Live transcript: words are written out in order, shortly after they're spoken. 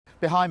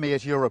Behind me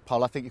is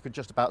Europol. I think you could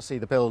just about see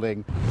the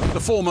building. The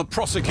former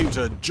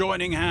prosecutor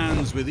joining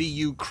hands with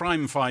EU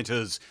crime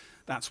fighters.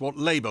 That's what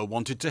Labour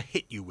wanted to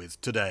hit you with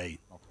today.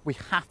 We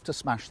have to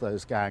smash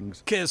those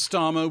gangs. Keir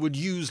Starmer would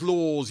use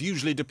laws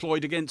usually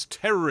deployed against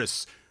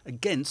terrorists,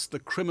 against the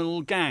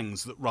criminal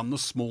gangs that run the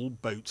small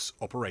boats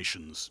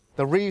operations.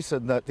 The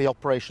reason that the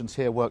operations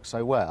here work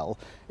so well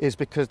is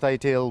because they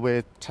deal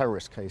with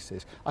terrorist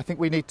cases. I think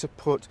we need to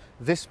put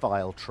this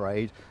vile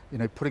trade,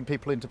 putting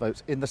people into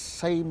boats, in the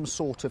same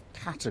sort of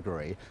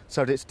category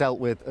so that it's dealt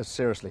with as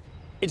seriously.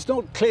 It's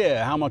not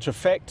clear how much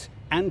effect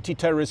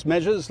anti-terrorist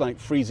measures like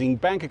freezing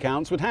bank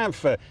accounts would have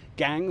for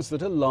gangs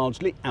that are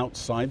largely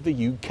outside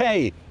the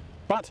UK.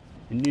 But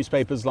in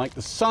newspapers like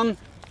The Sun,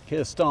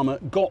 Keir Starmer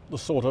got the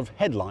sort of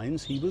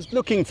headlines he was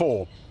looking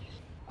for.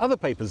 Other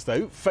papers,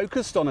 though,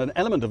 focused on an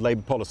element of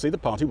Labour policy the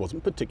party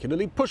wasn't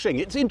particularly pushing: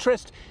 its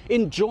interest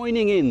in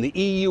joining in the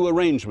EU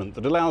arrangement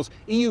that allows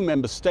EU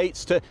member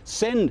states to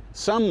send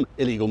some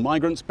illegal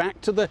migrants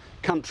back to the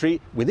country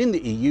within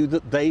the EU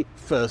that they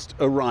first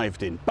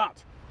arrived in.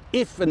 But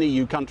if an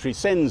EU country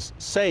sends,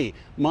 say,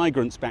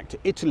 migrants back to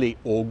Italy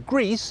or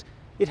Greece,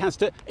 it has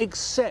to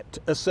accept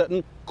a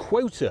certain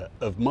quota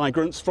of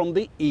migrants from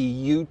the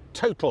EU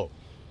total.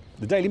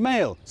 The Daily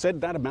Mail said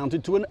that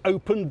amounted to an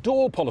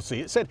open-door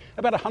policy. It said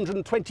about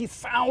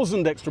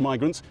 120,000 extra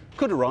migrants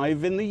could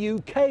arrive in the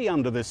UK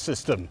under this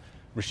system.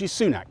 Rishi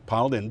Sunak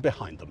piled in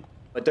behind them.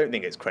 I don't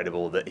think it's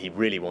credible that he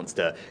really wants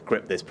to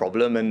grip this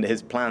problem, and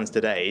his plans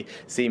today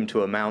seem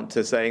to amount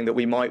to saying that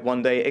we might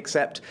one day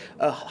accept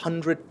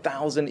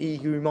 100,000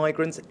 EU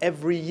migrants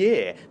every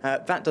year.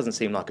 That doesn't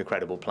seem like a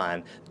credible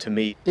plan to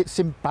me. It's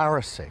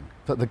embarrassing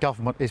that the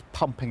government is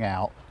pumping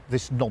out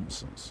this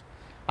nonsense.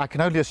 I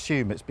can only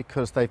assume it's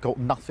because they've got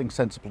nothing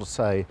sensible to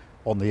say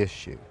on the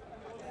issue.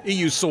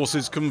 EU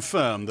sources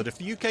confirm that if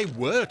the UK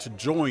were to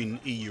join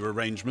EU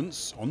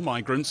arrangements on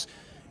migrants,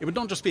 it would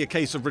not just be a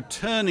case of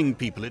returning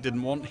people it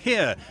didn't want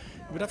here.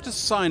 It would have to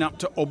sign up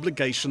to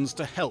obligations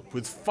to help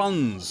with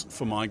funds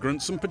for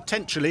migrants and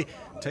potentially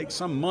take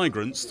some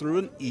migrants through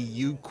an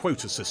EU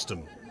quota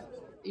system.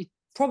 It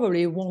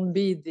probably won't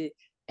be the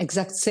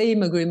exact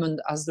same agreement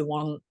as the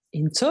one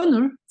in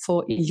Turner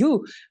for EU,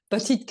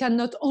 but it can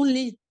not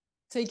only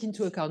take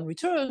into account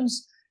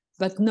returns,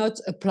 but not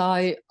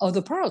apply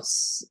other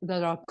parts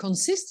that are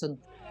consistent.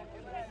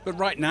 But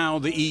right now,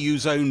 the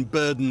EU's own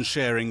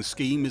burden-sharing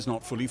scheme is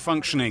not fully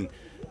functioning.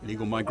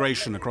 Illegal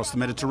migration across the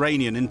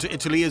Mediterranean into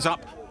Italy is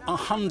up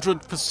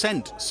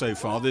 100% so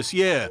far this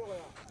year.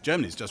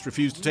 Germany's just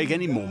refused to take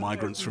any more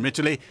migrants from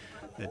Italy.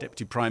 Their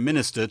Deputy Prime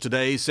Minister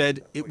today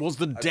said it was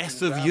the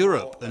death of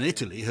Europe and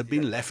Italy had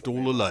been left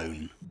all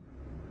alone.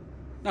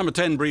 Number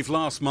 10 briefed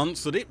last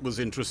month that it was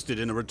interested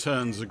in a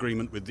returns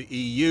agreement with the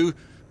EU,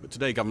 but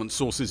today government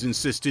sources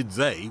insisted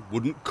they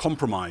wouldn't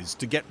compromise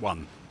to get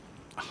one.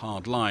 A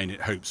hard line, it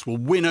hopes, will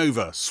win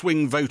over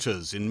swing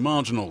voters in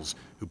marginals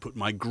who put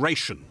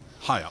migration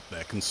high up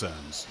their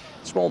concerns.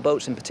 Small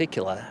boats in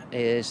particular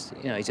is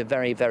a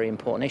very, very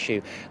important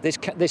issue. This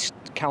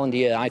calendar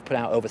year I've put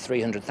out over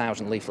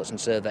 300,000 leaflets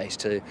and surveys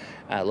to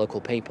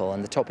local people,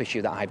 and the top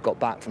issue that I've got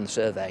back from the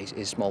surveys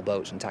is small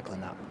boats and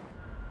tackling that.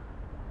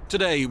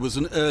 Today was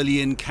an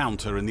early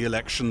encounter in the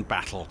election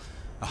battle.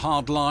 A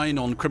hard line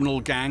on criminal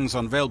gangs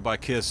unveiled by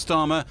Keir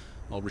Starmer,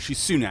 while Rishi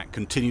Sunak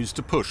continues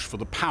to push for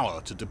the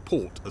power to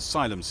deport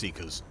asylum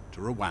seekers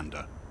to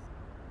Rwanda.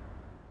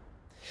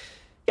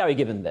 Gary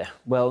Gibbon there.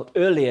 Well,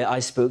 earlier I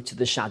spoke to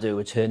the Shadow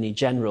Attorney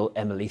General,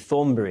 Emily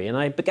Thornberry, and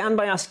I began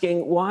by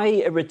asking why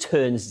a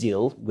returns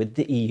deal with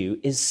the EU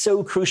is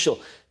so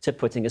crucial to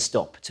putting a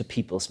stop to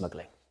people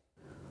smuggling.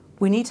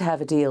 We need to have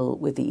a deal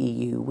with the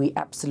EU. We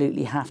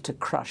absolutely have to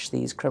crush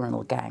these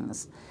criminal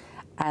gangs.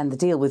 And the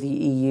deal with the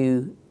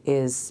EU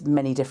is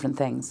many different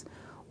things.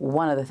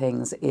 One of the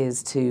things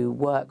is to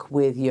work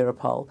with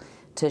Europol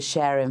to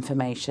share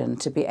information,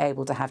 to be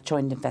able to have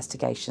joint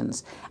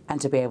investigations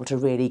and to be able to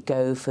really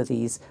go for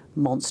these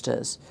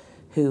monsters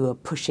who are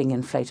pushing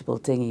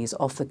inflatable dinghies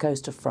off the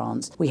coast of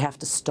France. We have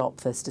to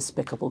stop this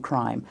despicable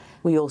crime.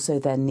 We also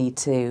then need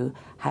to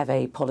have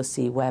a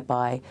policy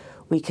whereby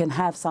we can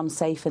have some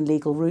safe and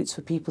legal routes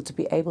for people to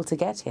be able to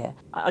get here.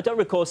 I don't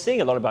recall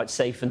seeing a lot about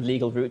safe and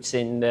legal routes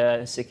in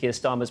Sir Keir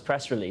Starmer's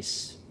press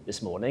release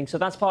this morning. So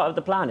that's part of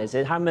the plan, is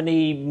it? How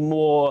many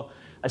more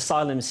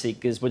asylum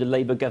seekers would a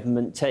Labour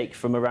government take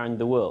from around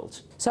the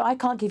world? So I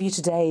can't give you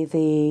today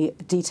the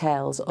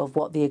details of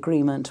what the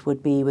agreement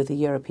would be with the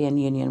European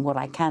Union. What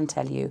I can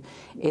tell you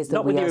is that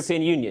Not with the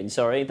European Union,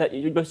 sorry. That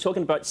you were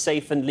talking about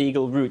safe and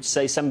legal routes.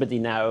 Say somebody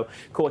now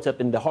caught up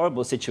in the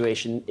horrible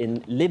situation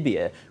in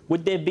Libya.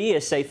 Would there be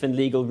a safe and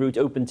legal route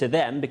open to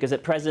them? Because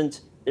at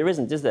present there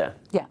isn't, is there?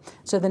 Yeah.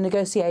 So the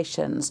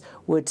negotiations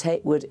would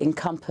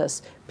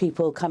encompass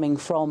people coming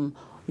from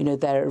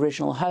their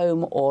original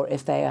home, or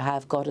if they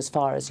have got as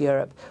far as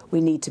Europe. We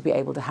need to be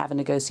able to have a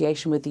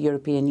negotiation with the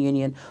European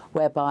Union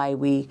whereby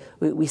we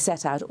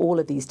set out all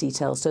of these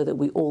details so that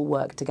we all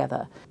work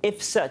together.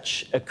 If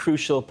such a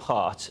crucial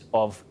part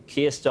of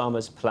Keir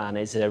Starmer's plan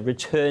is a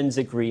returns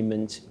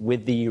agreement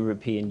with the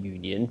European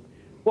Union,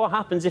 What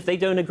happens if they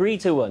don't agree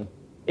to one?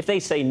 If they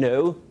say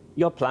no,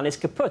 your plan is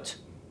kaput.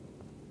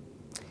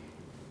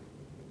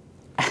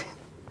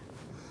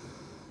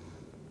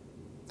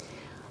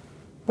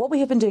 What we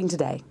have been doing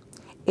today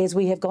is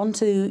we have gone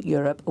to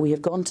Europe, we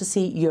have gone to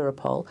see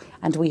Europol,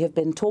 and we have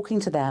been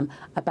talking to them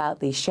about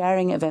the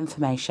sharing of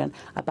information,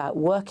 about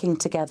working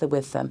together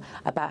with them,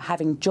 about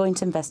having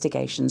joint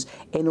investigations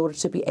in order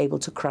to be able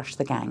to crush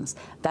the gangs.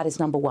 That is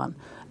number one.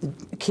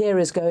 Keir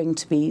is going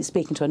to be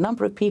speaking to a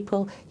number of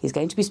people. He's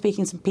going to be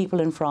speaking to some people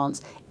in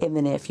France in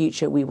the near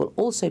future. We will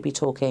also be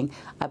talking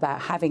about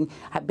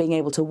being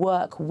able to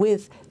work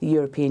with the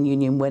European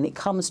Union when it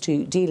comes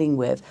to dealing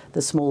with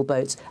the small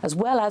boats, as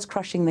well as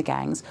crushing the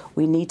gangs.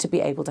 We need to be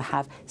able to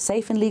have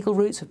safe and legal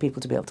routes for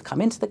people to be able to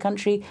come into the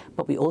country,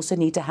 but we also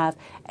need to have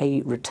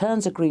a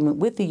returns agreement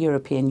with the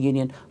European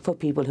Union for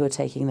people who are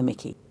taking the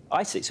mickey.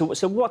 I see.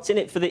 So what's in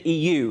it for the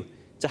EU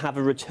to have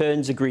a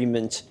returns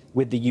agreement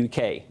with the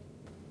UK?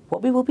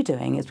 What we will be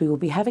doing is we will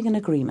be having an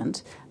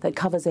agreement that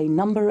covers a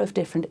number of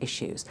different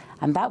issues,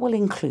 and that will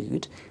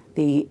include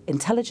the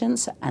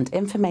intelligence and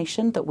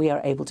information that we are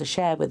able to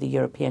share with the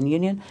European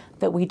Union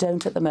that we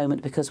don't at the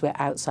moment because we're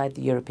outside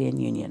the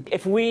European Union.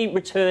 If we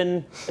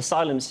return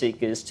asylum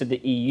seekers to the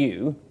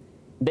EU,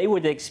 they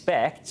would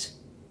expect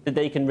that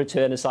they can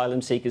return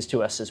asylum seekers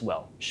to us as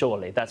well.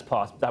 Surely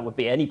that would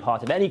be any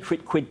part of any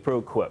quid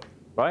pro quo,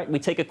 right? We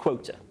take a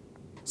quota.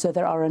 So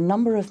there are a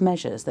number of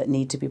measures that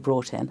need to be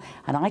brought in,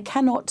 and I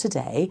cannot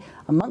today,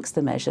 amongst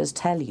the measures,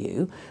 tell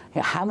you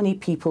how many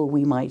people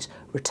we might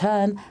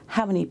return,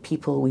 how many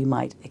people we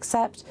might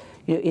accept.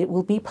 It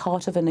will be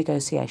part of a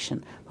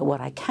negotiation. But what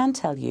I can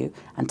tell you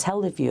and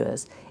tell the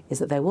viewers is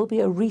that there will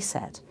be a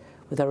reset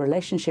with our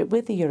relationship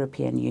with the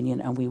European Union,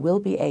 and we will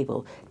be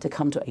able to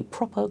come to a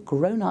proper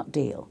grown-up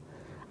deal.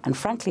 And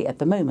frankly, at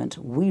the moment,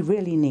 we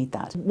really need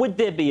that. Would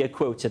there be a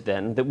quota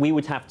then that we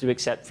would have to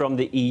accept from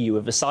the EU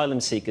of asylum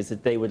seekers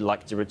that they would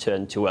like to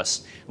return to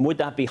us? And would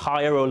that be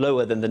higher or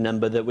lower than the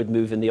number that would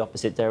move in the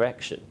opposite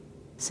direction?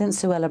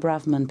 Since Suella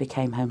Braverman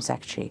became Home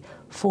Secretary,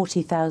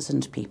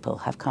 40,000 people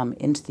have come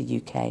into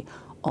the UK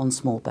on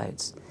small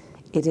boats.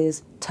 It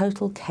is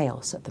total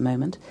chaos at the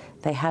moment.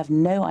 They have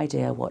no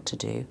idea what to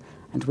do,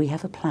 and we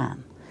have a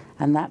plan.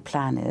 And that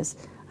plan is,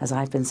 as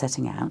I've been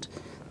setting out,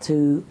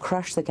 to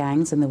crush the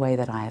gangs in the way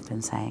that I have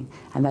been saying,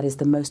 and that is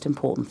the most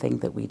important thing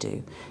that we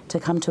do, to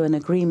come to an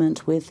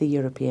agreement with the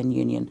European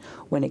Union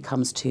when it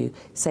comes to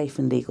safe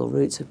and legal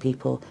routes of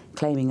people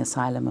claiming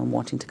asylum and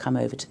wanting to come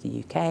over to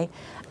the UK,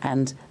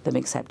 and them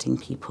accepting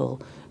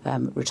people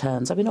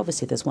returns. I mean,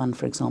 obviously there's one,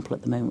 for example,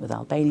 at the moment with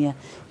Albania.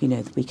 You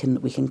know, we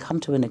can come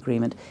to an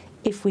agreement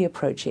if we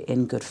approach it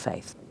in good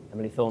faith.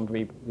 Emily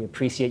Thornbury, we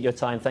appreciate your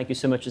time. Thank you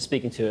so much for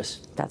speaking to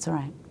us. That's all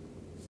right.